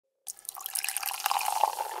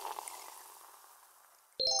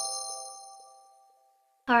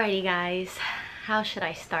Alrighty guys, how should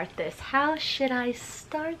I start this?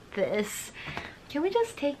 Can we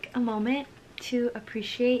just take a moment to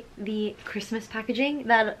appreciate the Christmas packaging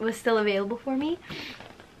that was still available for me?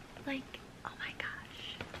 Like, oh my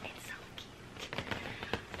gosh, it's so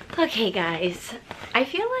cute. Okay guys, I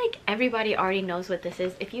feel like everybody already knows what this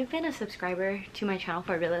is. If you've been a subscriber to my channel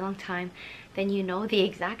for a really long time, then you know the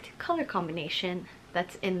exact color combination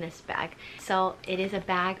that's in this bag. So it is a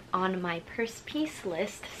bag on my purse piece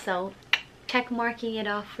list, so check marking it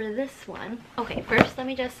off for this one. Okay, first let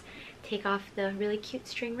me just take off the really cute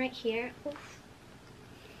string right here. Oof.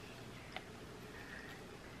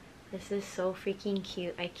 This is so freaking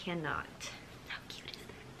cute, I cannot. How cute is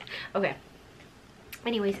that? Okay,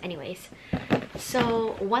 anyways,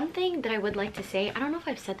 so one thing that I would like to say, I don't know if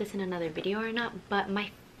I've said this in another video or not, but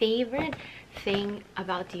my favorite thing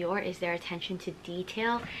about Dior is their attention to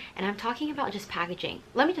detail, and I'm talking about just packaging.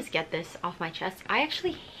 Let me just get this off my chest. I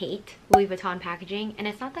actually hate Louis Vuitton packaging, and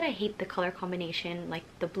it's not that I hate the color combination, like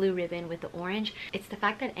the blue ribbon with the orange. It's the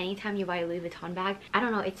fact that anytime you buy a Louis Vuitton bag, I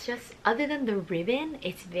don't know, it's just, other than the ribbon,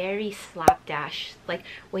 it's very slapdash. Like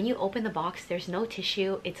when you open the box, there's no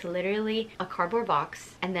tissue. It's literally a cardboard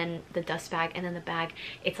box and then the dust bag and then the bag.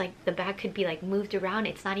 It's like the bag could be like moved around.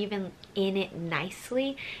 It's not even in it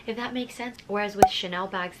nicely, if that makes sense. Whereas with Chanel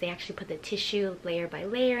bags, they actually put the tissue layer by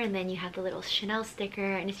layer, and then you have the little Chanel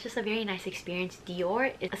sticker, and it's just a very nice experience.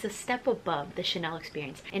 Dior is a step above the Chanel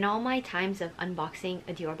experience. In all my times of unboxing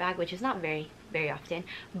a Dior bag, which is not very often,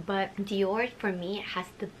 but Dior for me has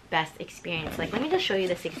the best experience. Like, let me just show you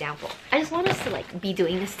this example. I just want us to like be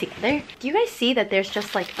doing this together. Do you guys see that there's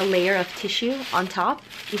just like a layer of tissue on top?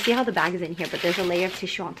 You see how the bag is in here, but there's a layer of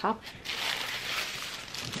tissue on top.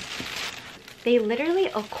 They literally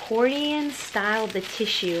accordion style the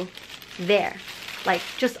tissue there, like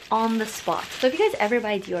just on the spot. So if you guys ever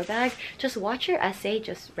buy a Dior bag, just watch your essay,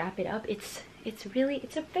 just wrap it up. It's a very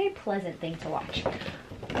pleasant thing to watch.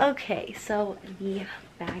 Okay, so the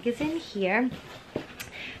bag is in here.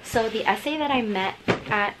 So the essay that I met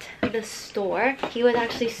at the store, he was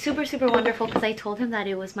actually super wonderful, because I told him that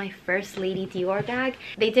it was my first Lady Dior bag.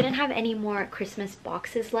 They didn't have any more Christmas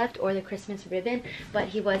boxes left or the Christmas ribbon, but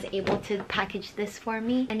he was able to package this for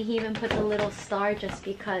me, and he even put the little star just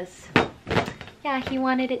because, yeah, he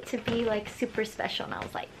wanted it to be like super special, and I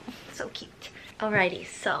was like, so cute. Alrighty,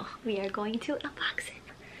 so we are going to unbox it.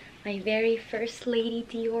 My very first Lady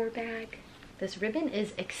Dior bag. This ribbon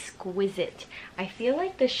is exquisite. I feel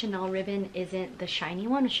like the Chanel ribbon isn't the shiny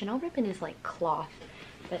one. The Chanel ribbon is like cloth.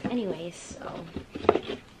 But anyways, so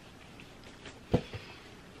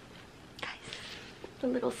guys, the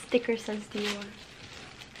little sticker says Dior.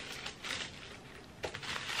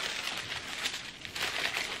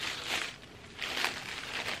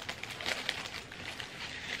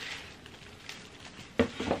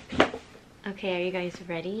 Okay, are you guys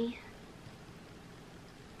ready?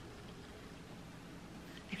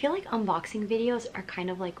 I feel like unboxing videos are kind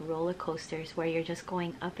of like roller coasters, where you're just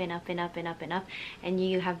going up and up and up and up and up, and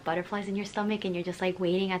you have butterflies in your stomach, and you're just like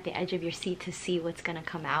waiting at the edge of your seat to see what's gonna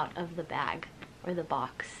come out of the bag or the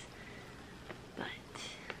box. But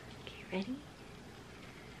okay, ready?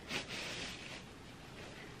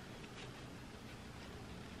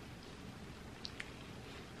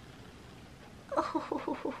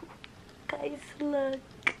 Oh, guys, look.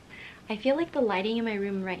 I feel like the lighting in my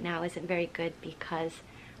room right now isn't very good because,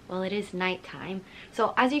 well, it is nighttime.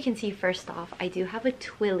 So as you can see, first off, I do have a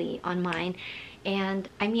twilly on mine, and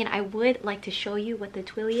I mean, I would like to show you what the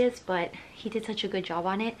twilly is, but he did such a good job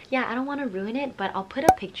on it. Yeah, I don't want to ruin it, but I'll put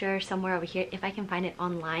a picture somewhere over here if I can find it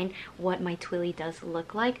online, what my twilly does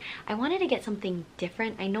look like. I wanted to get something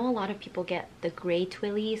different. I know a lot of people get the gray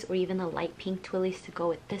twillies or even the light pink twillies to go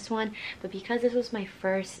with this one, but because this was my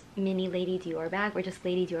first mini Lady Dior bag, or just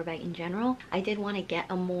Lady Dior bag in general, I did want to get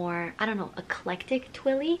a more, I don't know, eclectic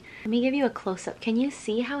twilly. Let me give you a close-up. Can you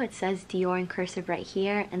see how it says Dior in cursive right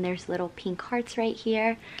here, and there's little pink hearts right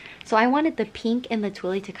here? So I wanted the pink in the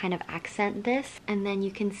twilly to kind of accent this, and then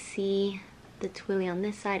you can see the twilly on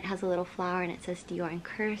this side. It has a little flower and it says Dior in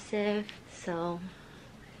cursive. So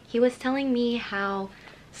he was telling me how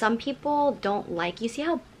some people don't like, you see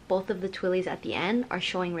how both of the twillies at the end are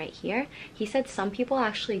showing right here? He said some people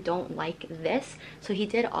actually don't like this, so he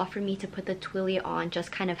did offer me to put the twilly on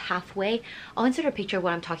just kind of halfway. I'll insert a picture of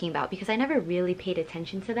what I'm talking about because I never really paid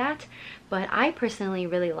attention to that, but I personally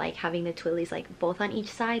really like having the twillies like both on each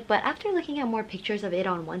side. But after looking at more pictures of it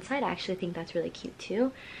on one side, I actually think that's really cute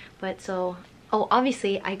too. But so, oh,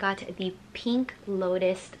 obviously I got the pink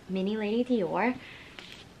lotus mini Lady Dior.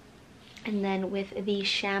 And then with the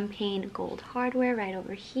champagne gold hardware right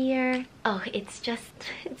over here. Oh, it's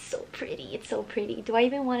so pretty. It's so pretty. Do I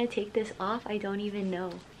even want to take this off? I don't even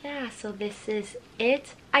know. Yeah, so this is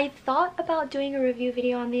it. I thought about doing a review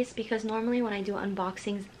video on this because normally when I do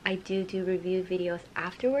unboxings, I do review videos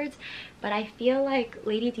afterwards. But I feel like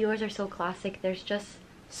Lady Dior's are so classic. There's just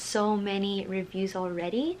so many reviews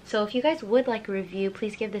already. So if you guys would like a review,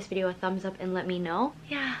 please give this video a thumbs up and let me know.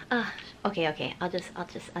 Yeah. Okay. I'll just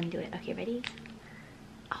undo it. Okay, ready?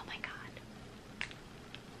 Oh my god.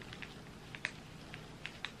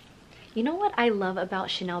 You know what I love about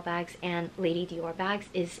Chanel bags and Lady Dior bags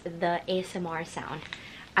is the ASMR sound.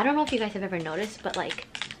 I don't know if you guys have ever noticed, but like,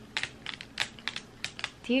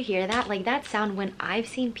 do you hear that? Like that sound when I've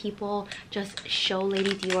seen people just show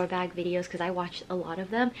Lady Dior bag videos, because I watch a lot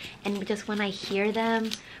of them, and just when I hear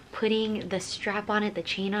them putting the strap on it, the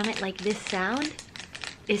chain on it, like this sound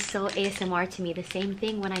is so ASMR to me. The same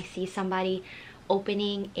thing when I see somebody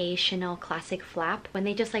opening a Chanel classic flap, when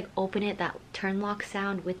they just like open it, that turn lock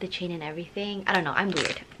sound with the chain and everything. I don't know, I'm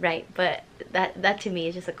weird, right? But that to me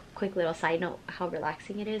is just a quick little side note how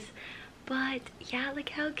relaxing it is. But yeah, look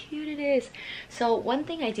how cute it is. So one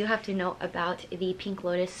thing I do have to note about the Pink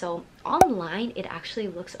Lotus, so online it actually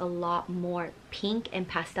looks a lot more pink and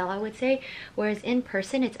pastel, I would say, whereas in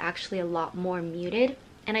person it's actually a lot more muted.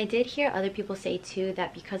 And I did hear other people say too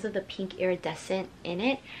that because of the pink iridescent in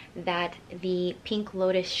it, that the Pink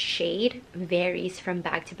Lotus shade varies from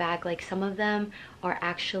bag to bag. Like some of them are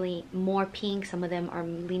actually more pink, some of them are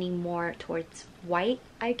leaning more towards white,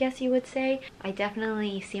 I guess you would say. I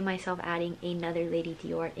definitely see myself adding another Lady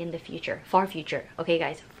Dior in the future. Far future. Okay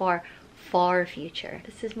guys, far future.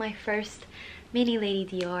 This is my first mini Lady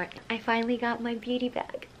Dior. I finally got my beauty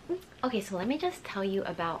bag. Okay, so let me just tell you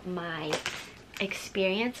about my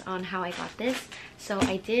experience on how I got this. So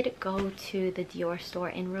I did go to the Dior store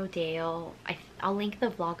in Rodeo. I'll link the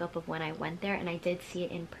vlog up of when I went there, and I did see it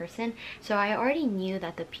in person. So I already knew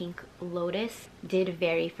that the Pink Lotus did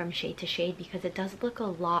vary from shade to shade because it does look a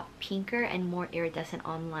lot pinker and more iridescent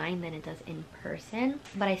online than it does in person.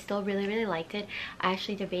 But I still really liked it. I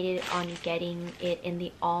actually debated on getting it in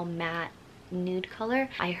the all matte nude color.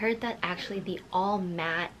 I heard that actually the all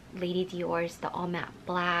matte Lady Dior's, the all matte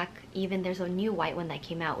black, even there's a new white one that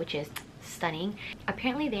came out which is stunning.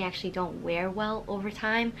 Apparently they actually don't wear well over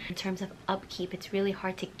time. In terms of upkeep, it's really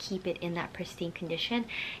hard to keep it in that pristine condition,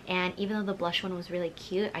 and even though the blush one was really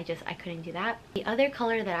cute, I couldn't do that. The other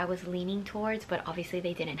color that I was leaning towards, but obviously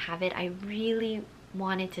they didn't have it, I really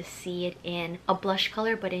wanted to see it in a blush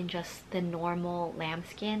color but in just the normal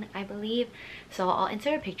lambskin, I believe. So I'll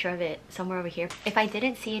insert a picture of it somewhere over here. If I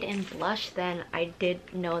didn't see it in blush, then I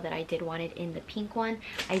did know that I did want it in the pink one.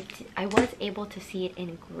 I was able to see it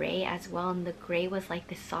in gray as well, and the gray was like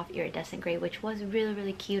this soft iridescent gray, which was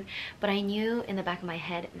really cute. But I knew in the back of my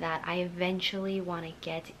head that I eventually want to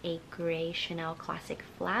get a gray Chanel classic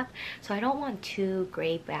flap, so I don't want two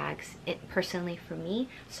gray bags personally for me.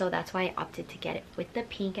 So that's why I opted to get it with the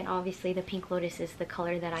pink, and obviously the Pink Lotus is the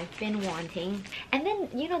color that I've been wanting. And then,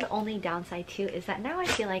 you know, the only downside too is that now I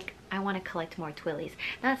feel like I want to collect more Twillies.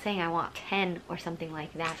 Not saying I want 10 or something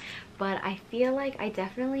like that, but I feel like I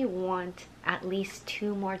definitely want at least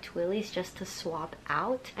 2 more Twillies just to swap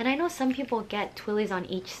out. And I know some people get Twillies on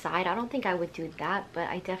each side. I don't think I would do that, but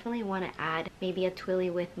I definitely want to add maybe a Twilly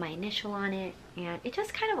with my initial on it, and it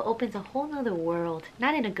just kind of opens a whole nother world.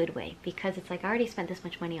 Not in a good way, because it's like I already spent this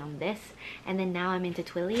much money on this, and then now I'm into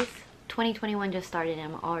Twillies. 2021 just started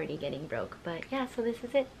and I'm already getting broke. But yeah, so this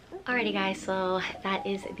is it. Alrighty guys, so that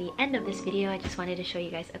is the end of this video. I just wanted to show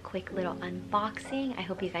you guys a quick little unboxing. I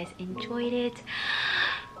hope you guys enjoyed it.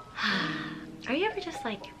 Are you ever just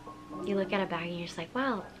like, you look at a bag and you're just like,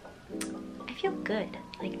 wow, I feel good.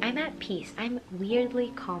 Like, I'm at peace. I'm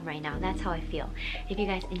weirdly calm right now. That's how I feel. If you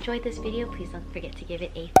guys enjoyed this video, please don't forget to give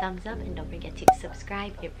it a thumbs up, and don't forget to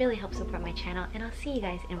subscribe. It really helps support my channel, and I'll see you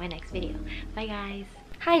guys in my next video. Bye guys.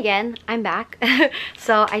 Hi again, I'm back.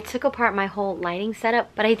 So I took apart my whole lighting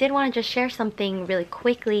setup, but I did want to just share something really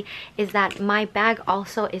quickly, is that my bag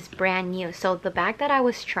also is brand new. So the bag that I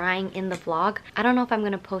was trying in the vlog, I don't know if I'm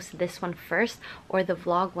going to post this one first or the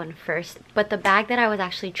vlog one first, but the bag that I was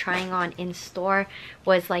actually trying on in store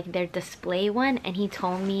was like their display one, and he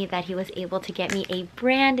told me that he was able to get me a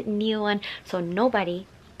brand new one, so nobody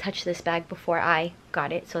touched this bag before I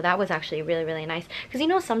got it. So that was actually really nice, because you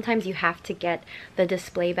know sometimes you have to get the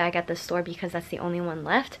display bag at the store because that's the only one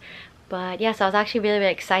left. But yeah, so I was actually really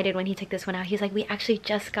excited when he took this one out. He's like, we actually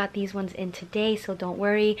just got these ones in today, so don't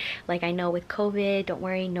worry, like, I know with COVID, don't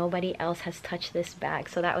worry, nobody else has touched this bag.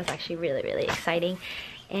 So that was actually really exciting.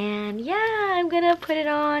 And yeah, I'm gonna put it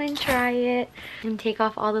on and try it and take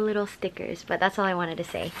off all the little stickers. But that's all I wanted to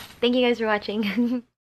say. Thank you guys for watching.